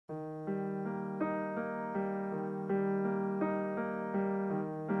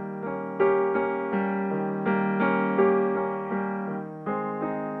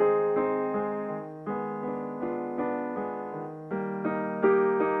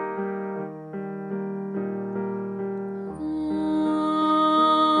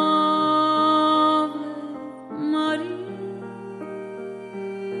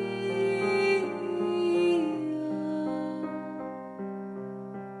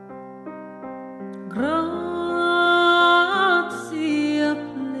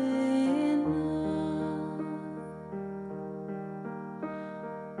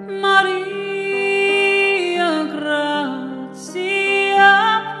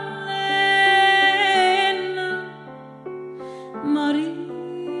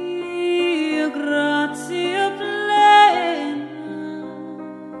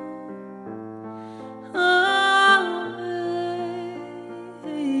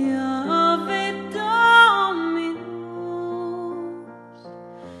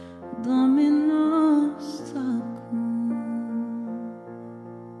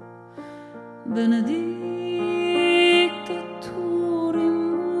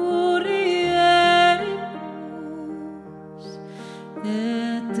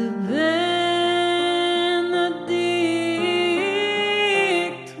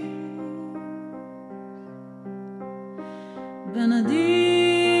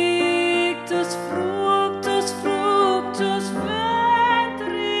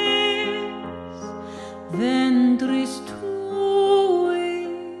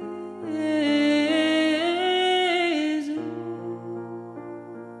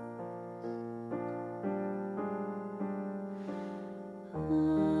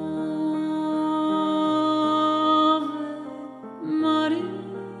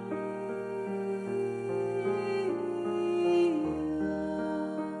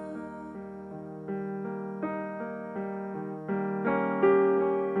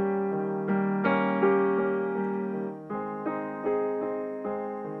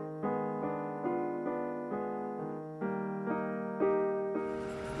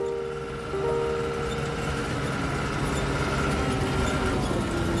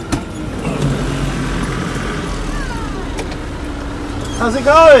How's it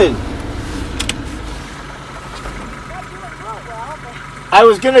going? I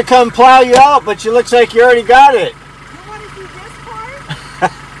was gonna come plow you out, but it looks like you already got it. You want to do this part?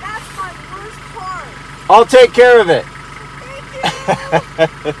 That's my worst part. I'll take care of it. Thank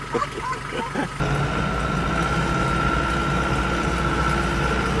you.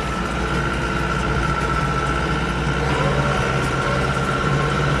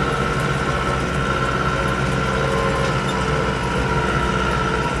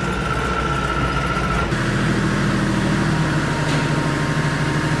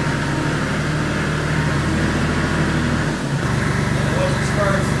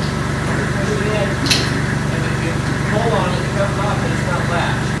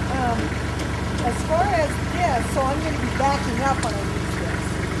 As far as this, so I'm going to be backing up when I use this.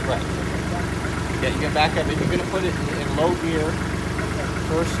 Right. Yeah, you're gonna back up and you're gonna put it in low gear.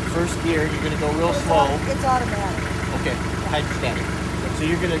 Okay. First gear, you're gonna go real slow. It's automatic. Okay, hydrostatic. So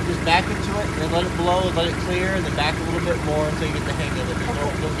you're gonna just back into it and let it blow and let it clear, and then back a little bit more until you get the hang of it.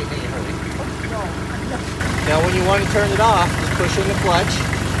 Okay. Don't get in any hurry. No. Now, when you want to turn it off, just push in the clutch,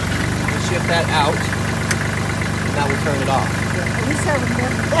 and shift that out, and that will turn it off. At least I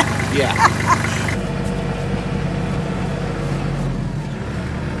remember that. Yeah.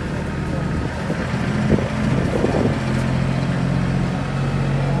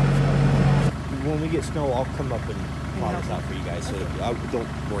 When we get snow, I'll come up and plow this out for you guys, so don't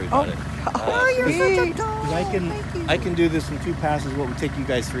worry about it. Oh, you're such a doll. I can do this in 2 passes, what would take you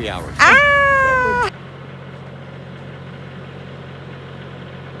guys 3 hours. Ah!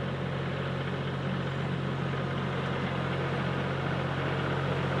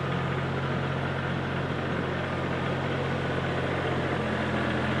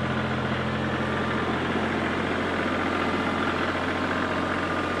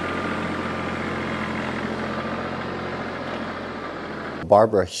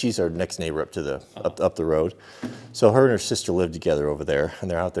 Barbara, she's our next neighbor up to the up the road. So her and her sister live together over there,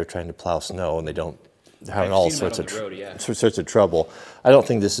 and they're out there trying to plow snow, and they're having all sorts of sorts of trouble. I don't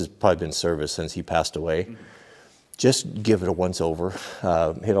think this has probably been serviced since he passed away. Mm-hmm. Just give it a once over,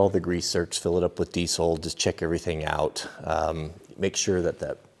 hit all the grease zerks, fill it up with diesel, just check everything out, make sure that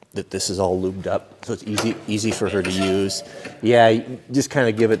this is all lubed up so it's easy for her to use. Yeah, just kind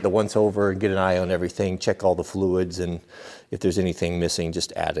of give it the once over and get an eye on everything, check all the fluids, and if there's anything missing,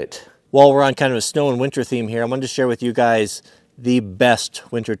 just add it. While we're on kind of a snow and winter theme here, I wanted to share with you guys the best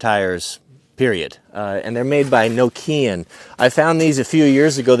winter tires, period. And they're made by Nokian. I found these a few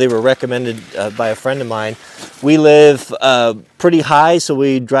years ago. They were recommended by a friend of mine. We live pretty high, so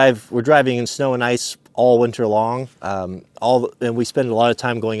we're driving in snow and ice all winter long. And we spend a lot of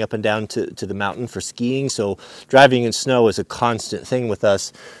time going up and down to the mountain for skiing, so driving in snow is a constant thing with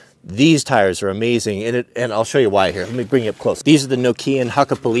us. These tires are amazing, and I'll show you why here. Let me bring you up close. These are the Nokian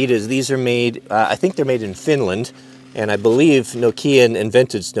Hakkapeliittas. These are made, I think they're made in Finland, and I believe Nokian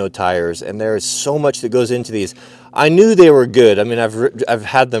invented snow tires, and there is so much that goes into these. I knew they were good. I mean, I've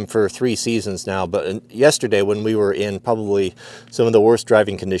had them for 3 seasons now, but yesterday when we were in probably some of the worst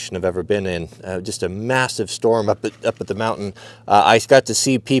driving condition I've ever been in, just a massive storm up at the mountain, I got to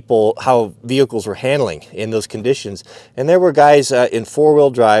see how vehicles were handling in those conditions. And there were guys in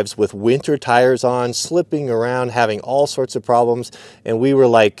 4-wheel drives with winter tires on, slipping around, having all sorts of problems. And we were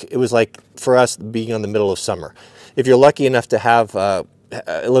like, it was like for us being in the middle of summer. If you're lucky enough to have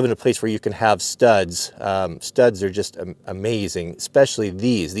live in a place where you can have studs. Studs are just amazing, especially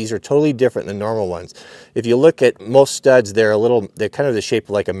these. These are totally different than normal ones. If you look at most studs, they're kind of the shape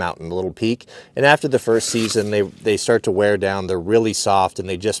of like a mountain, a little peak. And after the first season, they start to wear down. They're really soft, and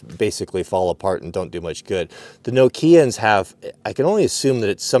they just basically fall apart and don't do much good. The Nokians have, I can only assume that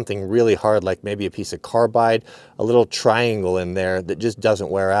it's something really hard, like maybe a piece of carbide, a little triangle in there that just doesn't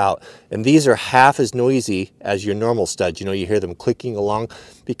wear out. And these are half as noisy as your normal studs. You know, you hear them clicking along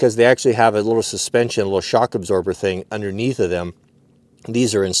because they actually have a little suspension, a little shock absorber thing underneath of them.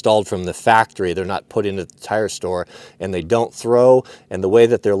 These are installed from the factory. They're not put into the tire store, and they don't throw. And the way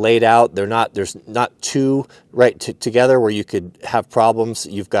that they're laid out, there's not two right together where you could have problems.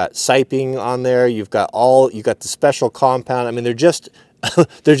 You've got siping on there. You've got the special compound. I mean, they're just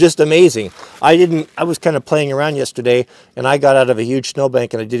they're just amazing. I was kind of playing around yesterday, and I got out of a huge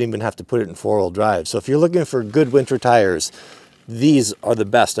snowbank, and I didn't even have to put it in 4-wheel drive. So if you're looking for good winter tires, these are the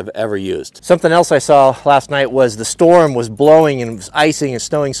best I've ever used. Something else I saw last night was the storm was blowing and it was icing and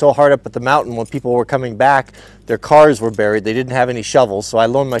snowing so hard up at the mountain. When people were coming back, their cars were buried. They didn't have any shovels, so I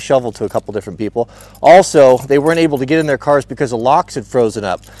loaned my shovel to a couple different people. Also, they weren't able to get in their cars because the locks had frozen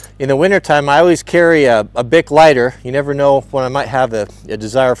up. In the wintertime, I always carry a Bic lighter. You never know when I might have a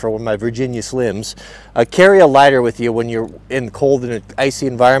desire for one of my Virginia Slims. Carry a lighter with you when you're in cold and an icy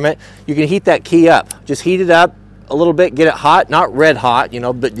environment. You can heat that key up. Just heat it up a little bit, get it hot, not red hot, you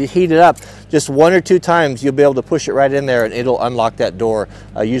know, but you heat it up just 1 or 2 times. You'll be able to push it right in there and it'll unlock that door,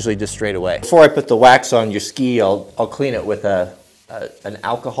 usually just straight away. Before I put the wax on your ski, I'll clean it with an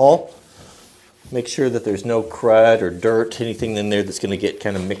alcohol. Make sure that there's no crud or dirt, anything in there that's going to get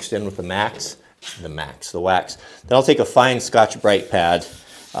kind of mixed in with the wax. Then I'll take a fine Scotch-Brite pad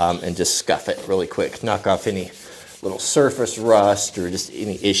and just scuff it really quick. Knock off any little surface rust or just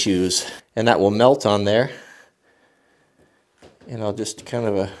any issues. And that will melt on there. And I'll just kind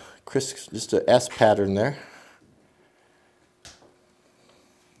of just a S pattern there.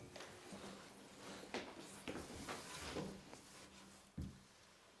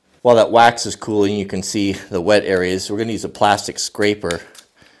 While that wax is cooling, you can see the wet areas. We're going to use a plastic scraper.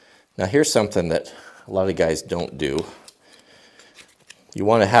 Now here's something that a lot of guys don't do. You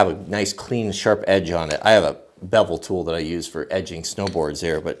want to have a nice clean sharp edge on it. I have a bevel tool that I use for edging snowboards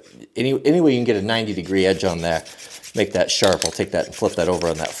there, but any way you can get a 90-degree edge on there, make that sharp. I'll take that and flip that over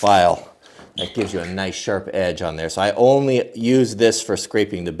on that file. That gives you a nice sharp edge on there. So I only use this for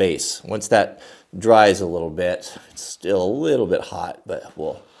scraping the base. Once that dries a little bit, it's still a little bit hot, but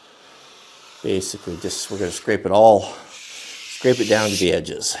we'll basically we're going to scrape it down to the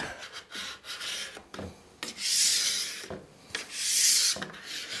edges.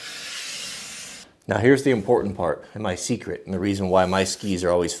 Now here's the important part and my secret, and the reason why my skis are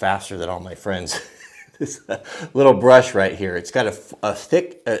always faster than all my friends. This little brush right here. It's got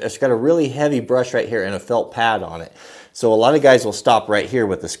it's got a really heavy brush right here and a felt pad on it. So a lot of guys will stop right here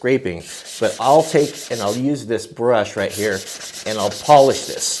with the scraping, but I'll take and I'll use this brush right here and I'll polish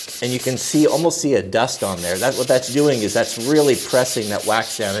this. And you can almost see a dust on there. What that's doing is that's really pressing that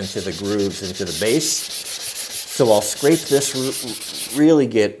wax down into the grooves, into the base. So I'll scrape this really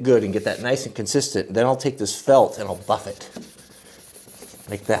get good and get that nice and consistent. Then I'll take this felt and I'll buff it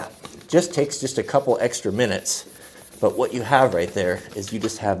like that. Just takes just a couple extra minutes, but what you have right there is you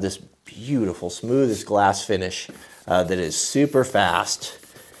just have this beautiful, smooth as glass finish that is super fast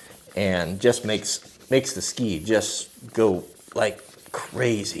and just makes the ski just go like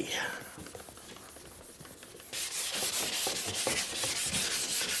crazy.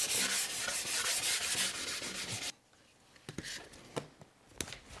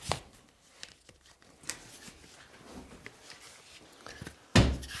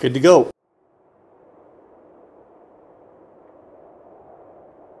 Good to go.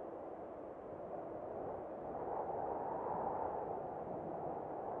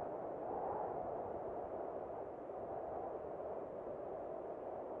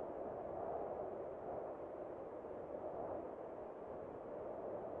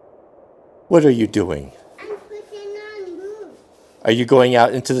 What are you doing? I'm putting on boots. Are you going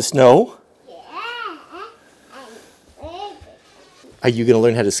out into the snow? Are you going to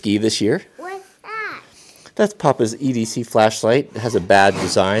learn how to ski this year? What's that? That's Papa's EDC flashlight. It has a bad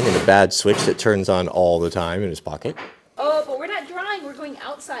design and a bad switch that turns on all the time in his pocket. Oh, but we're not drawing. We're going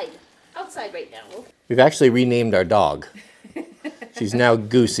outside. Outside right now. We've actually renamed our dog. She's now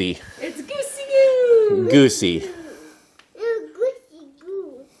Goosey. It's Goosey-Goo! Goosey.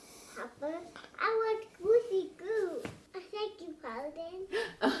 Goosey-Goo, Papa. I want Goosey-Goo. I beg your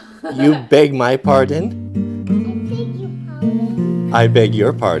pardon. You beg my pardon? I beg your pardon. I beg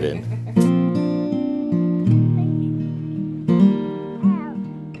your pardon.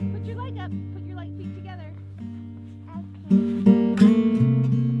 Put your leg up. Put your feet together.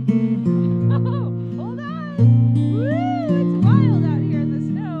 Oh, hold on. Woo, it's wild out here in the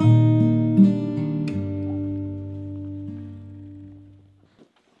snow.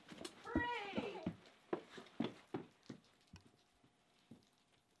 Hooray!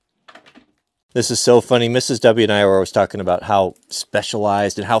 This is so funny. Mrs. W and I were always talking about how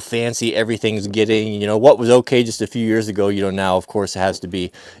specialized and how fancy everything's getting. You know, what was okay just a few years ago, you know, now, of course, it has to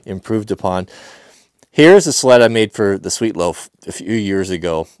be improved upon. Here's a sled I made for the Sweet Loaf a few years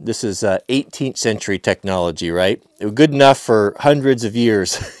ago. This is 18th century technology, right? It was good enough for hundreds of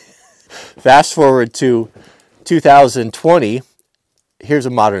years. Fast forward to 2020, here's a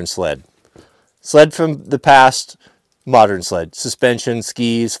modern sled. Sled from the past, modern sled. Suspension,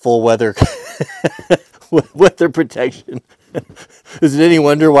 skis, full weather, weather protection. Is it any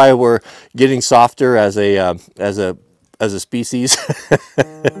wonder why we're getting softer as a as a species.